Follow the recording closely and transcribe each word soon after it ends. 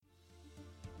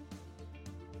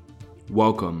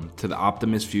Welcome to the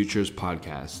Optimus Futures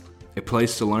Podcast, a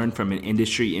place to learn from an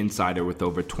industry insider with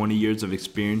over 20 years of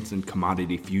experience in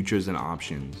commodity futures and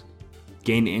options.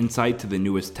 Gain insight to the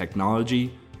newest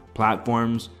technology,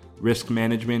 platforms, risk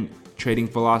management, trading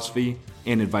philosophy,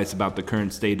 and advice about the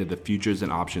current state of the futures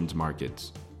and options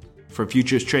markets. For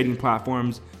futures trading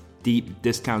platforms, deep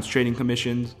discounts trading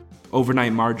commissions,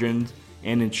 overnight margins,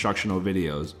 and instructional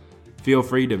videos, feel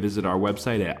free to visit our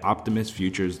website at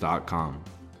optimusfutures.com.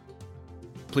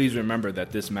 Please remember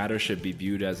that this matter should be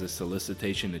viewed as a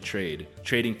solicitation to trade.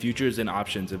 Trading futures and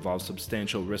options involves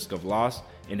substantial risk of loss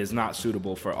and is not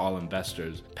suitable for all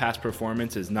investors. Past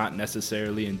performance is not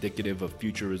necessarily indicative of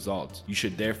future results. You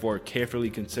should therefore carefully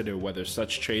consider whether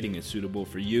such trading is suitable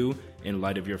for you in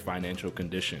light of your financial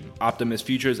condition. Optimus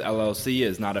Futures LLC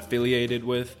is not affiliated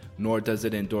with, nor does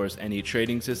it endorse any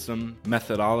trading system,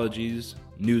 methodologies,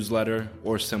 newsletter,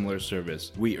 or similar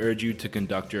service. We urge you to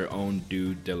conduct your own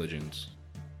due diligence.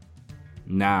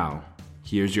 Now,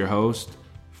 here's your host,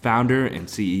 founder and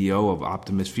CEO of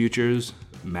Optimus Futures,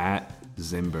 Matt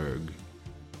Zimberg.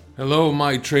 Hello,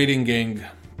 my trading gang.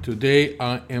 Today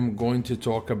I am going to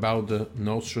talk about the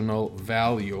notional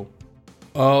value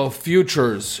of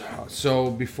futures. So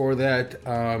before that,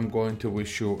 I'm going to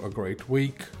wish you a great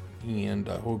week, and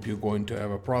I hope you're going to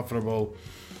have a profitable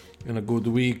and a good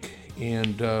week.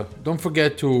 And don't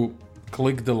forget to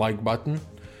click the like button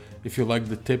if you like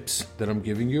the tips that I'm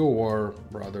giving you, or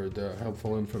rather the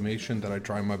helpful information that I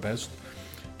try my best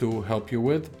to help you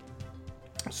with.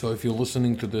 So if you're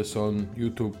listening to this on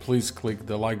YouTube, please click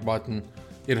the like button.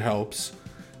 It helps.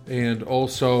 And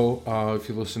also, if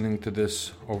you're listening to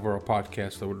this over a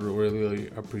podcast, I would really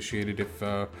appreciate it if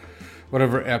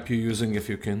whatever app you're using, if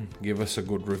you can give us a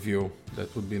good review,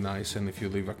 that would be nice. And if you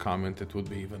leave a comment, it would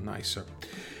be even nicer.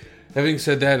 Having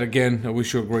said that, again, I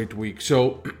wish you a great week.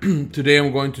 So today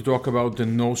I'm going to talk about the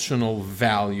notional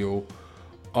value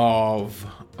of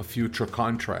a future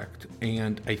contract.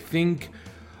 And I think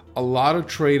a lot of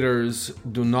traders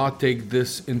do not take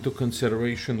this into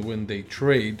consideration when they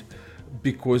trade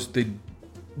because they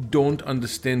don't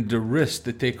understand the risk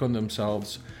they take on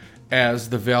themselves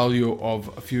as the value of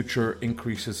a future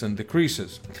increases and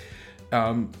decreases.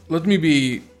 Let me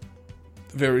be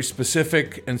very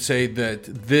specific and say that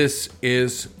this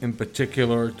is in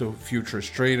particular to futures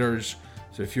traders.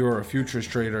 So if you're a futures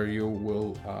trader, you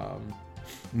will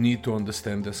need to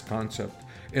understand this concept.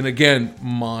 And again,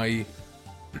 my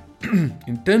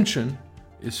intention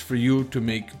is for you to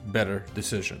make better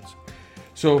decisions.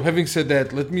 So having said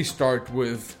that, let me start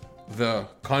with the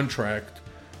contract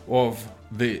of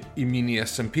the E-mini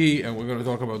S&P, and we're going to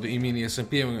talk about the E-mini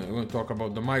S&P, and we're going to talk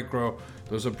about the micro.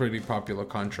 Those are pretty popular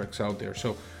contracts out there.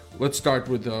 So let's start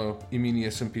with the E-mini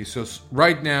S&P. So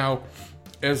right now,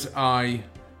 as I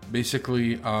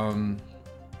basically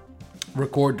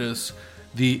record this,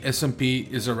 the S&P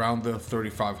is around the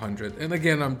 3,500. And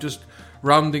again, I'm just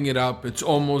rounding it up. It's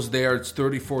almost there. It's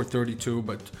 3432,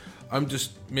 but I'm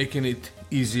just making it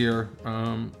easier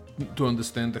to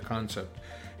understand the concept.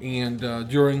 And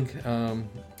during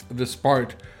this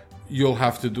part, you'll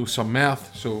have to do some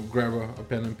math. So grab a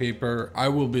pen and paper. I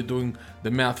will be doing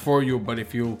the math for you, but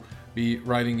if you'll be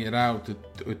writing it out,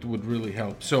 it would really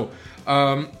help. So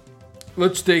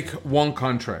let's take one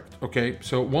contract, okay?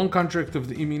 So one contract of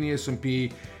the E-mini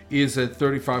S&P is at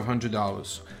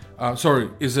 $3,500.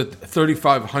 Is at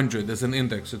 3,500 as an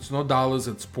index. It's not dollars,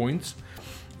 it's points.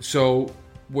 So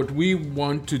what we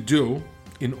want to do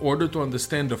in order to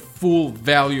understand the full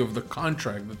value of the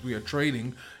contract that we are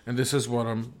trading, and this is what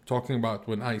I'm talking about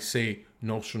when I say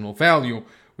notional value,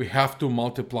 we have to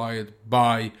multiply it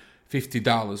by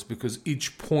 $50 because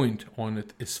each point on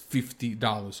it is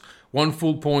 $50. One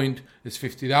full point is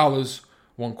 $50,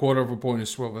 1/4 of a point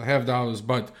is $12.50,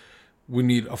 but we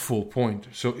need a full point.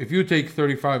 So if you take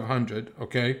 3,500,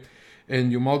 okay,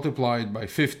 and you multiply it by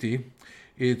 50,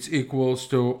 it's equals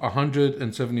to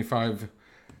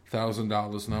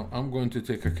 $175,000. Now I'm going to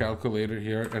take a calculator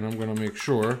here, and I'm going to make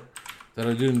sure that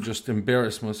I didn't just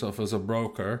embarrass myself as a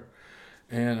broker.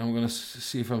 And I'm going to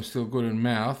see if I'm still good in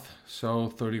math. So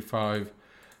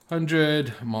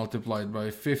 3,500 multiplied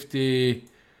by 50.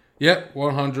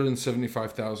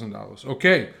 $175,000.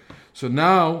 Okay, so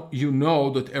now you know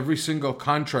that every single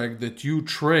contract that you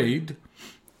trade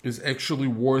is actually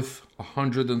worth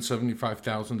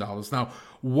 $175,000. Now,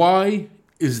 why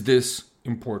is this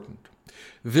important?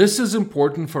 This is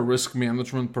important for risk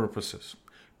management purposes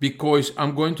because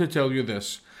I'm going to tell you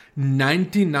this.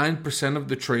 99% of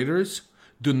the traders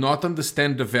do not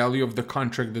understand the value of the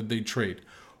contract that they trade.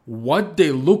 What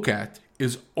they look at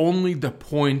is only the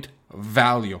point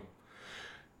value.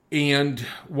 And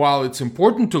while it's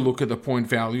important to look at the point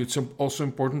value, it's also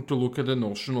important to look at the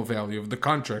notional value of the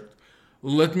contract.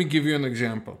 Let me give you an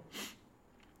example.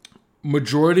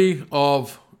 Majority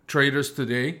of traders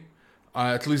today,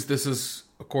 at least this is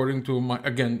according to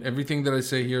again, everything that I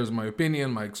say here is my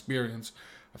opinion, my experience.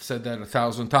 I've said that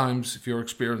 1,000 times. If your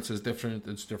experience is different,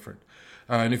 it's different.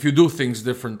 And if you do things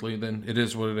differently, then it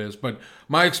is what it is. But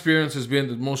my experience has been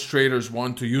that most traders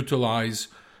want to utilize,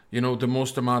 the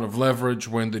most amount of leverage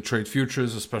when they trade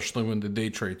futures, especially when they day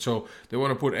trade. So they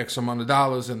want to put X amount of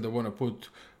dollars and they want to put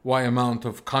Y amount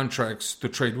of contracts to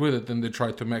trade with it, and they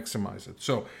try to maximize it.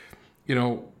 So,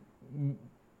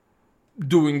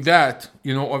 doing that,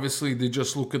 obviously they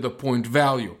just look at the point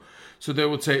value. So they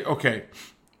would say, okay,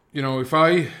 if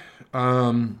I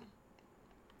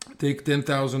take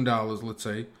 $10,000, let's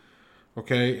say,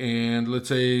 okay, and let's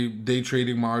say day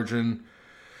trading margin,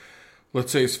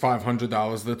 let's say it's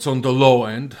 $500. That's on the low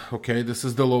end, okay? This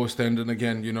is the lowest end, and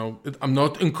again, I'm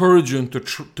not encouraging to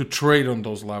trade on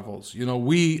those levels.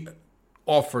 We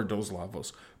offer those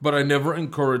levels, but I never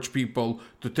encourage people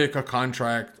to take a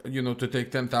contract, to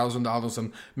take $10,000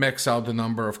 and max out the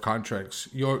number of contracts.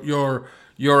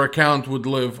 Your account would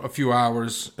live a few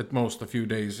hours, at most a few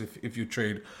days, if you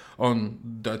trade on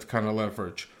that kind of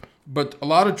leverage. But a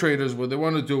lot of traders, what they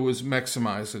want to do is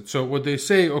maximize it. So what they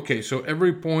say, okay, so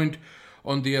every point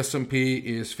on the S&P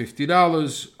is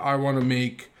 $50. I want to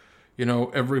make,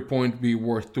 every point be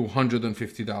worth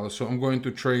 $250. So I'm going to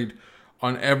trade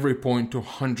on every point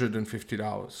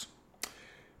 $250.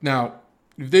 Now,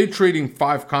 if they're trading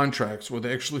 5 contracts, what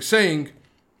they're actually saying,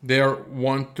 they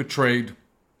want to trade,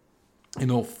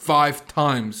 5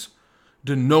 times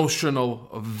the notional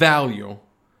value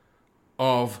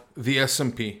of the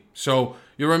S&P. So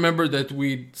you remember that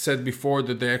we said before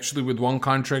that they actually, with one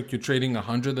contract, you're trading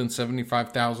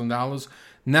 $175,000.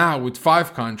 Now with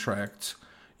 5 contracts,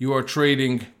 you are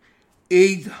trading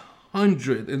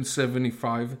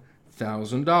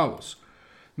 $875,000.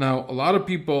 Now, a lot of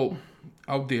people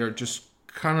out there just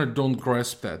kind of don't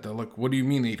grasp that. They're like, what do you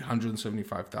mean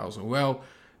 $875,000? Well,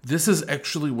 this is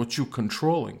actually what you're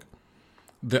controlling.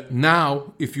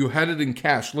 Now, if you had it in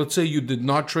cash, let's say you did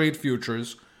not trade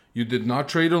futures, you did not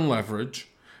trade on leverage,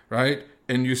 right?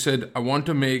 And you said, I want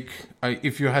to make,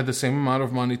 if you had the same amount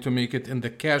of money, to make it in the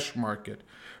cash market,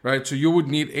 right? So you would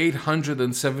need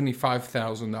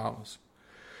 $875,000.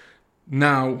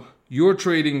 Now, you're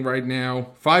trading right now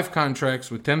 5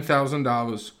 contracts with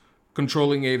 $10,000,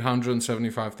 controlling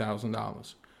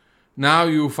 $875,000. Now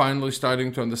you're finally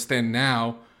starting to understand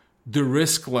the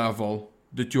risk level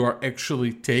that you are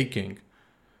actually taking,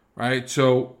 right?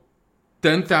 So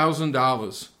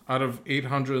 $10,000 out of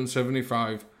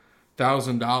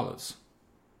 $875,000,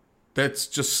 that's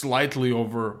just slightly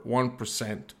over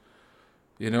 1%,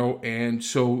 and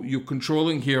so you're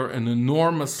controlling here an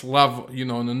enormous level,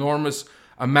 an enormous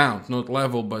amount, not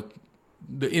level, but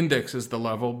the index is the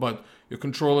level, but you're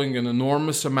controlling an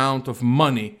enormous amount of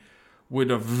money with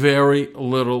a very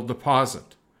little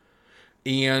deposit.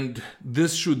 And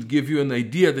this should give you an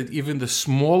idea that even the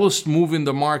smallest move in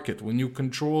the market, when you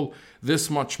control this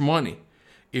much money,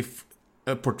 if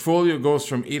a portfolio goes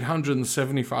from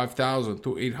 875,000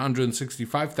 to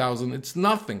 865,000, it's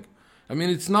nothing.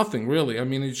 It's nothing really.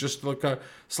 It's just like a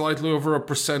slightly over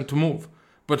 1% move.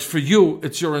 But for you,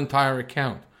 it's your entire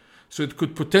account. So it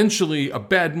could potentially, a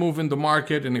bad move in the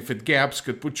market, and if it gaps,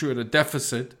 could put you at a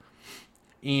deficit.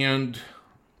 And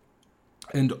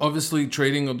obviously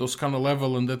trading on those kind of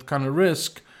level and that kind of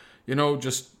risk,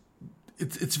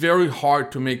 it's very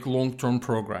hard to make long-term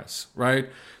progress, right?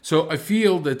 So I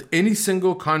feel that any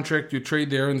single contract you trade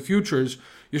there in futures,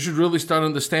 you should really start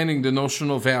understanding the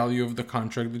notional value of the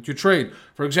contract that you trade.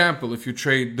 For example, if you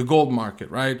trade the gold market,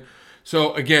 right?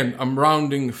 So again, I'm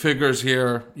rounding figures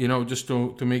here, just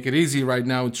to make it easy. Right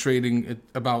now it's trading at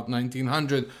about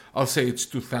 1,900. I'll say it's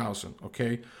 2,000,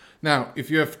 okay? Now, if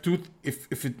you have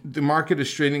the market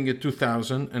is trading at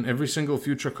 2,000 and every single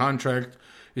future contract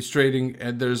is trading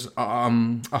at there's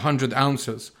 100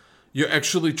 ounces, you're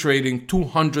actually trading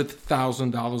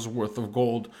 $200,000 worth of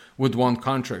gold with one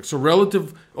contract. So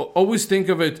always think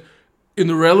of it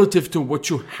in relative to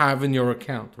what you have in your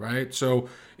account, right? So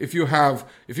if you're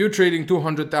trading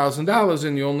 $200,000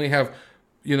 and you only have,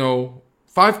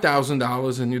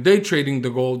 $5,000 and you're day trading the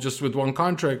gold just with one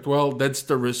contract, well, that's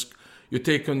the risk you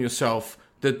take on yourself,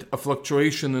 that a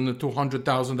fluctuation in the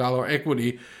 $200,000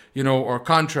 equity, or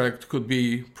contract could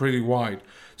be pretty wide.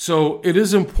 So it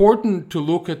is important to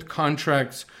look at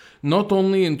contracts not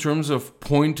only in terms of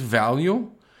point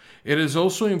value, it is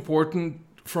also important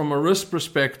from a risk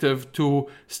perspective to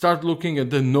start looking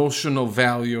at the notional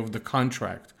value of the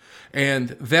contract. And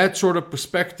that sort of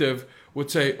perspective would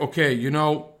say, okay,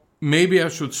 maybe I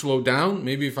should slow down.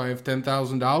 Maybe if I have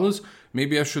 $10,000,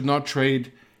 maybe I should not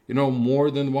trade, more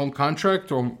than one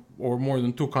contract or more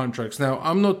than two contracts. Now,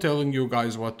 I'm not telling you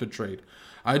guys what to trade.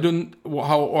 I don't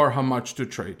how much to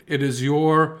trade. It is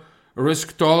your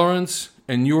risk tolerance,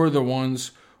 and you're the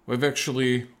ones who have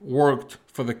actually worked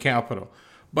for the capital.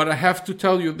 But I have to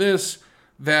tell you this,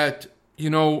 that,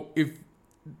 if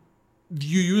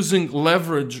you're using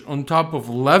leverage on top of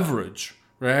leverage,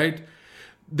 right,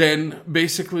 then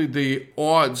basically the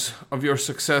odds of your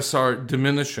success are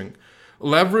diminishing.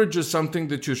 Leverage is something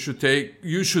that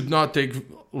you should not take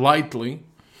lightly.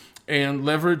 And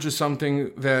leverage is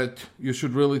something that you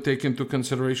should really take into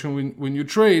consideration when you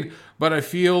trade. But I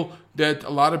feel that a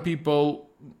lot of people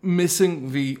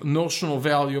missing the notional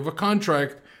value of a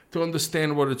contract to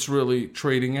understand what it's really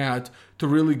trading at, to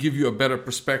really give you a better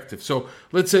perspective. So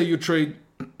let's say you trade,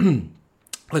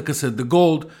 like I said, the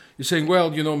gold. You're saying, well,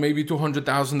 maybe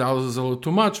 $200,000 is a little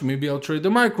too much. Maybe I'll trade the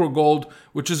micro gold,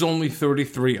 which is only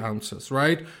 33 ounces,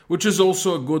 right? Which is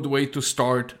also a good way to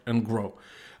start and grow.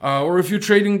 Or if you're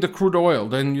trading the crude oil,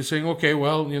 then you're saying, okay,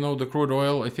 well, the crude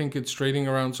oil, I think it's trading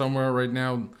around somewhere right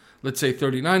now, let's say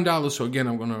 $39. So again,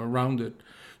 I'm going to round it,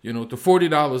 to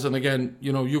 $40. And again,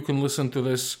 you can listen to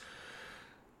this.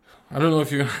 I don't know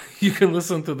if you can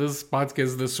listen to this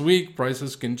podcast this week.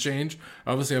 Prices can change.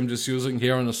 Obviously, I'm just using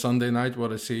here on a Sunday night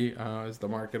what I see as the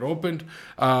market opened.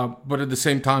 But at the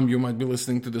same time, you might be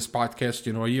listening to this podcast,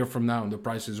 a year from now, and the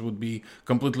prices would be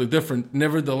completely different.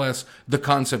 Nevertheless, the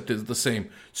concept is the same.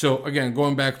 So again,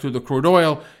 going back to the crude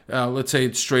oil, let's say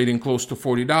it's trading close to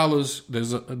 $40.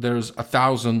 There's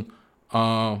 1,000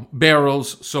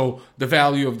 barrels. So the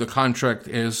value of the contract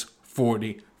is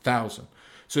 $40,000.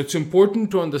 So it's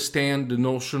important to understand the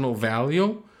notional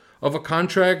value of a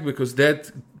contract, because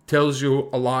that tells you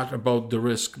a lot about the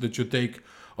risk that you take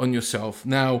on yourself.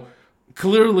 Now,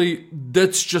 clearly,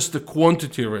 that's just the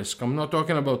quantity risk. I'm not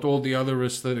talking about all the other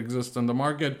risks that exist in the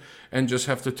market, and just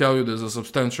have to tell you there's a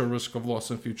substantial risk of loss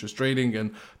in futures trading,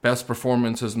 and past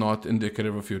performance is not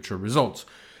indicative of future results.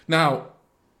 Now,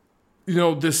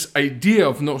 this idea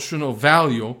of notional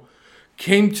value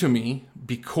came to me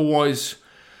because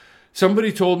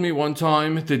somebody told me one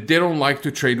time that they don't like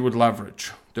to trade with leverage.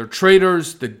 They're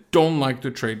traders that don't like to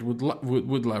trade with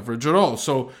leverage at all.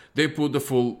 So they put the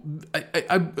full.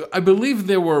 I believe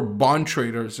they were bond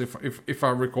traders, if I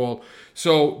recall.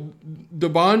 So the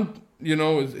bond,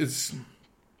 is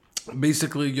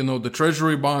basically the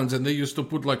treasury bonds, and they used to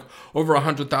put like over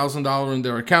 $100,000 in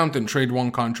their account and trade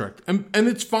one contract, and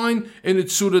it's fine and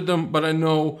it suited them. But I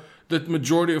know that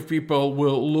majority of people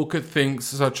will look at things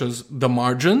such as the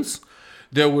margins.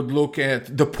 They would look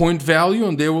at the point value,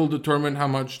 and they will determine how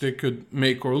much they could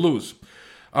make or lose.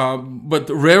 But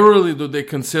rarely do they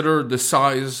consider the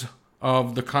size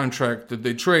of the contract that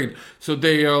they trade. So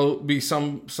there'll be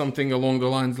something along the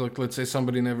lines like, let's say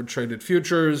somebody never traded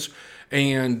futures,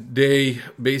 and they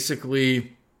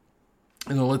basically,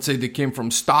 let's say they came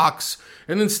from stocks,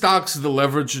 and in stocks the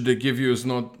leverage they give you is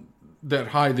not that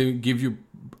high. They give you,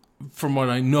 from what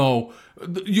I know,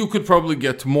 you could probably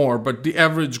get more, but the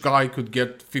average guy could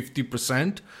get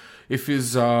 50% if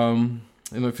he's,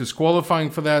 if he's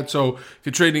qualifying for that. So if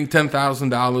you're trading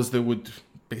 $10,000, they would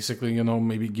basically,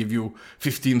 maybe give you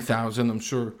 $15,000. I'm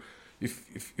sure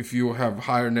if you have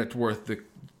higher net worth,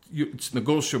 it's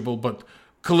negotiable, but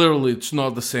clearly it's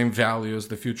not the same value as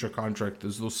the future contract.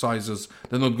 As those sizes,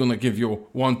 they're not going to give you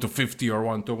 1 to 50 or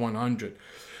 1 to 100.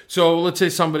 So let's say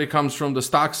somebody comes from the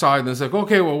stock side and it's like,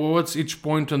 okay, well, what's each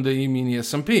point on the E-mini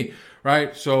S&P,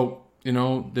 right? So,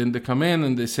 then they come in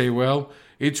and they say, well,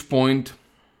 each point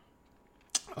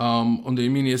on the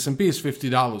E-mini S&P is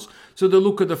 $50. So they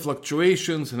look at the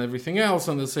fluctuations and everything else,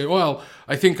 and they say, well,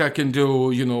 I think I can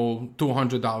do,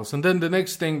 $200. And then the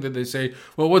next thing that they say,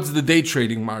 well, what's the day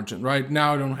trading margin, right?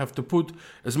 Now I don't have to put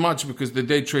as much because the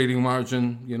day trading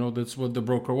margin, that's what the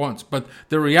broker wants. But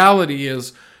the reality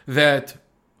is that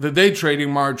the day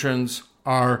trading margins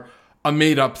are a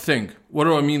made-up thing. What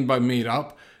do I mean by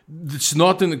made-up? It's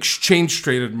not an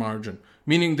exchange-traded margin,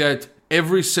 meaning that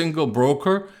every single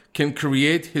broker can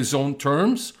create his own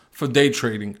terms for day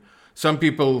trading. Some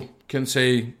people can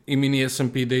say E-mini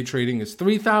S&P day trading is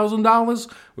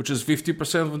 $3,000, which is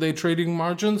 50% of day trading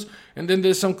margins. And then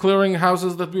there's some clearing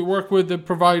houses that we work with that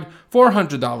provide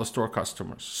 $400 to our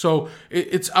customers. So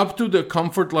it's up to the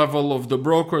comfort level of the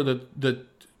broker that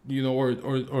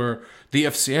or the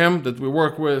FCM that we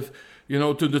work with,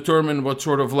 to determine what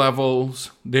sort of levels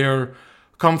they're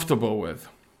comfortable with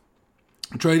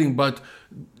trading. But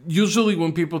usually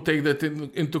when people take that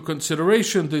into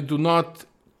consideration, they do not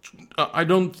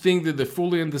think that they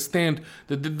fully understand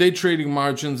that the day trading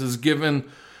margins is given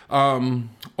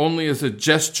only as a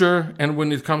gesture, and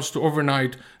when it comes to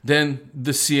overnight, then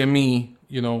the CME,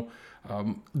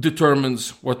 determines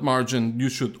what margin you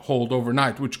should hold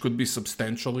overnight, which could be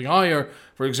substantially higher.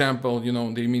 For example,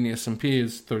 the mini S&P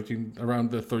is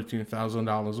around the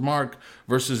 $13,000 mark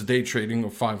versus day trading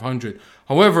of $500.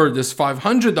 However, this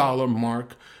 $500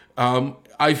 mark,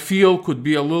 I feel could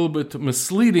be a little bit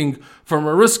misleading from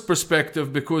a risk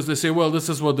perspective, because they say, well, this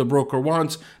is what the broker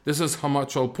wants. This is how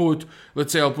much I'll put.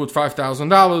 Let's say I'll put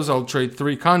 $5,000. I'll trade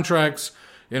 3 contracts,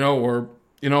 and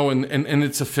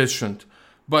it's efficient.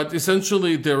 But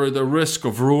essentially, there is the risk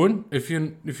of ruin, if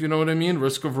you know what I mean.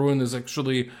 Risk of ruin is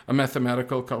actually a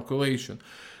mathematical calculation.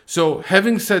 So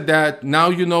having said that, now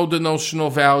you know the notional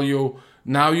value.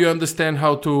 Now you understand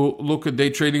how to look at day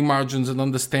trading margins and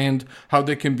understand how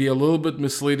they can be a little bit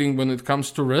misleading when it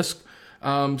comes to risk.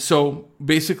 So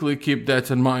basically keep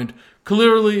that in mind.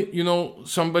 Clearly,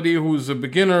 somebody who's a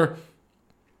beginner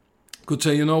could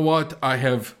say, you know what, I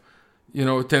have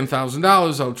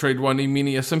 $10,000, I'll trade one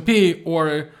mini S&P,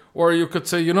 or you could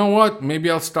say, you know what,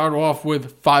 maybe I'll start off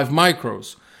with 5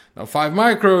 micros. Now 5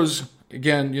 micros,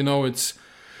 again, it's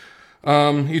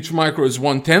each micro is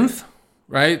 1/10,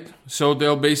 right? So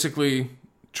they'll basically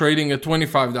trading at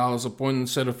 $25 a point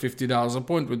instead of $50 a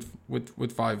point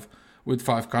with 5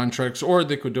 contracts, or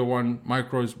they could do 1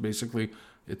 micro is basically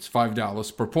it's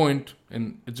 $5 per point,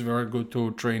 and it's very good to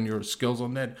train your skills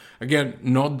on that. Again,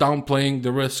 not downplaying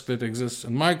the risk that exists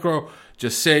in micro,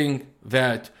 just saying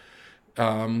that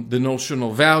the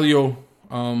notional value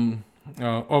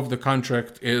of the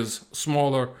contract is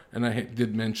smaller, and I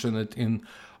did mention it in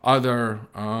other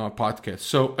podcasts.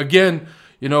 So again,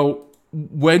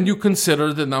 when you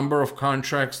consider the number of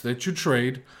contracts that you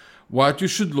trade, what you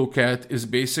should look at is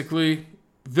basically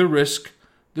the risk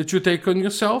that you take on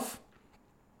yourself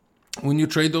when you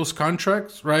trade those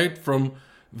contracts, right? From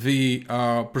the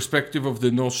perspective of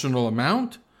the notional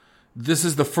amount, this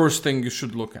is the first thing you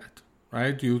should look at,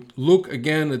 right? You look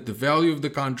again at the value of the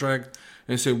contract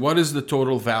and say, what is the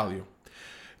total value?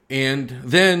 And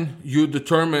then you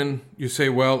determine, you say,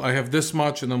 well, I have this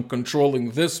much and I'm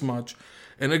controlling this much.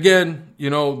 And again,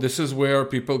 this is where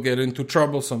people get into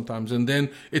trouble sometimes. And then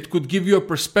it could give you a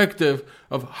perspective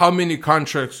of how many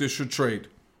contracts you should trade,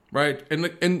 right?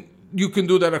 And you can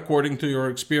do that according to your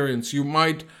experience. You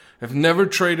might have never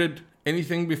traded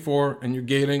anything before, and you're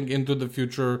getting into the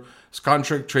future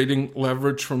contract trading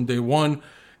leverage from day one.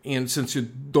 And since you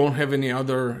don't have any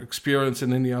other experience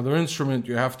in any other instrument,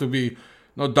 you have to be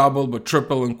not double, but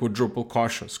triple and quadruple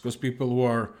cautious, because people who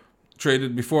are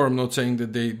traded before, I'm not saying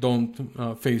that they don't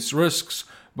face risks,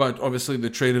 but obviously they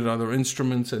traded other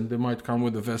instruments and they might come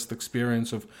with a vast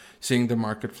experience of seeing the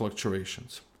market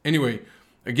fluctuations. Anyway,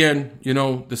 again,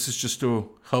 this is just to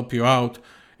help you out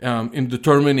in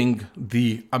determining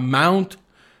the amount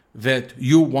that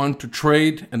you want to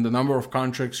trade and the number of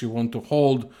contracts you want to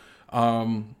hold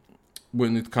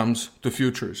when it comes to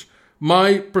futures.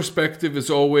 My perspective is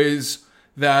always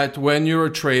that when you're a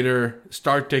trader,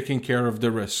 start taking care of the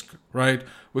risk, right?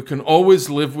 We can always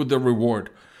live with the reward.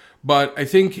 But I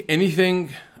think anything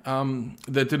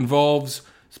that involves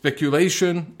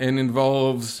speculation and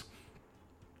involves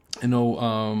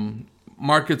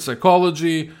market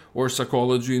psychology or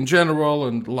psychology in general,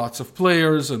 and lots of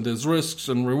players, and there's risks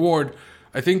and reward,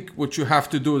 I think what you have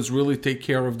to do is really take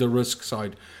care of the risk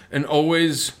side and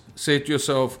always say to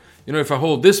yourself, if I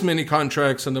hold this many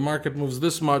contracts and the market moves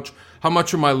this much, how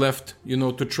much am I left,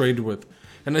 to trade with?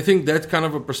 And I think that kind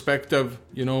of a perspective,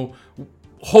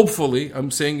 hopefully,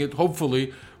 I'm saying it,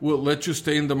 hopefully, will let you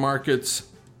stay in the markets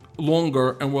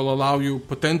longer and will allow you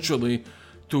potentially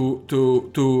to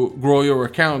grow your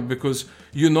account, because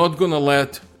you're not going to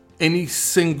let any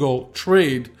single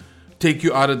trade take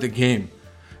you out of the game.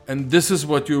 And this is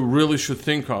what you really should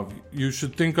think of. You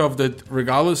should think of that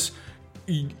regardless,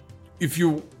 if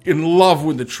you're in love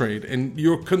with the trade and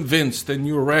you're convinced and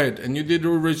you read and you did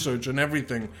your research and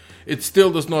everything, it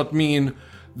still does not mean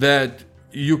that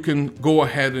you can go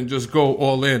ahead and just go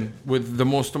all in with the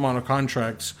most amount of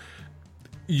contracts.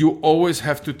 You always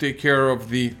have to take care of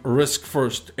the risk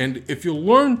first. And if you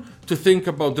learn to think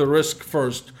about the risk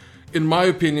first, in my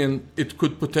opinion, it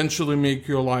could potentially make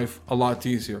your life a lot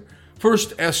easier.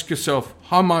 First, ask yourself,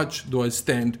 how much do I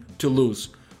stand to lose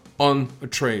on a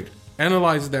trade?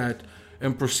 Analyze that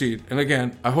and proceed. And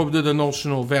again, I hope that the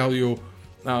notional value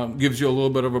gives you a little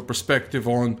bit of a perspective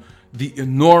on the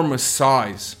enormous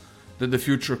size that the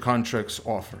future contracts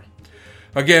offer.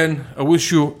 Again, I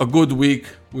wish you a good week.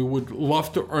 We would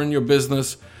love to earn your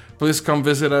business. Please come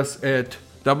visit us at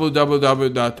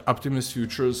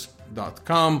www.optimusfutures.com.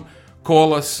 optimusfutures.com.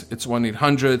 Call us. It's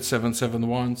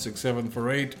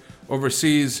 1-800-771-6748.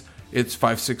 Overseas, it's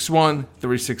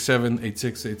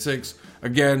 561-367-8686.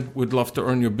 Again, we'd love to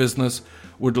earn your business.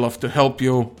 We'd love to help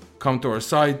you. Come to our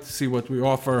site, see what we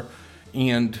offer.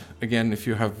 And again, if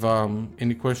you have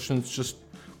any questions, just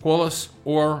call us,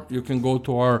 or you can go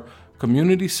to our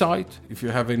community site. If you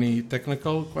have any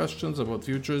technical questions about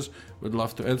futures, we'd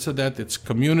love to answer that. It's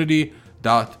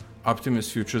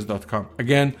community.optimusfutures.com.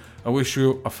 Again, I wish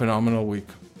you a phenomenal week.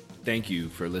 Thank you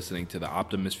for listening to the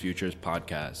Optimus Futures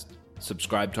podcast.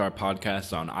 Subscribe to our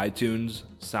podcast on iTunes,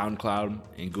 SoundCloud,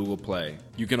 and Google Play.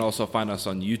 You can also find us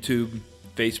on YouTube,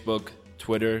 Facebook,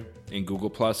 Twitter, and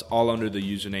Google+, all under the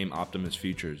username Optimus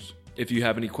Futures. If you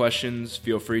have any questions,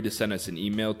 feel free to send us an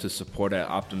email to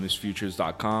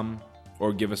support@optimusfutures.com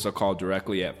or give us a call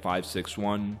directly at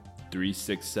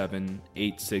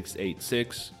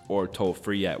 561-367-8686 or toll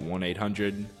free at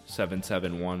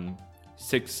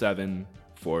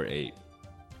 1-800-771-6748.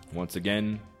 Once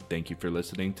again, thank you for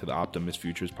listening to the Optimus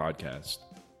Futures podcast.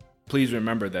 Please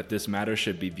remember that this matter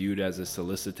should be viewed as a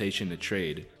solicitation to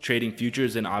trade. Trading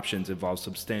futures and options involves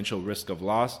substantial risk of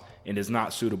loss and is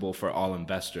not suitable for all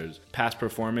investors. Past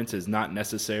performance is not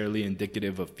necessarily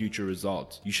indicative of future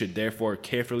results. You should therefore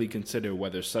carefully consider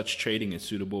whether such trading is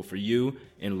suitable for you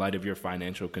in light of your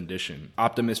financial condition.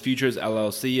 Optimus Futures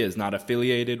LLC is not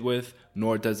affiliated with,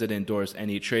 nor does it endorse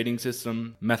any trading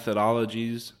system,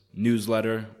 methodologies,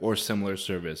 newsletter, or similar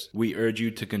service. We urge you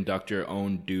to conduct your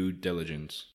own due diligence.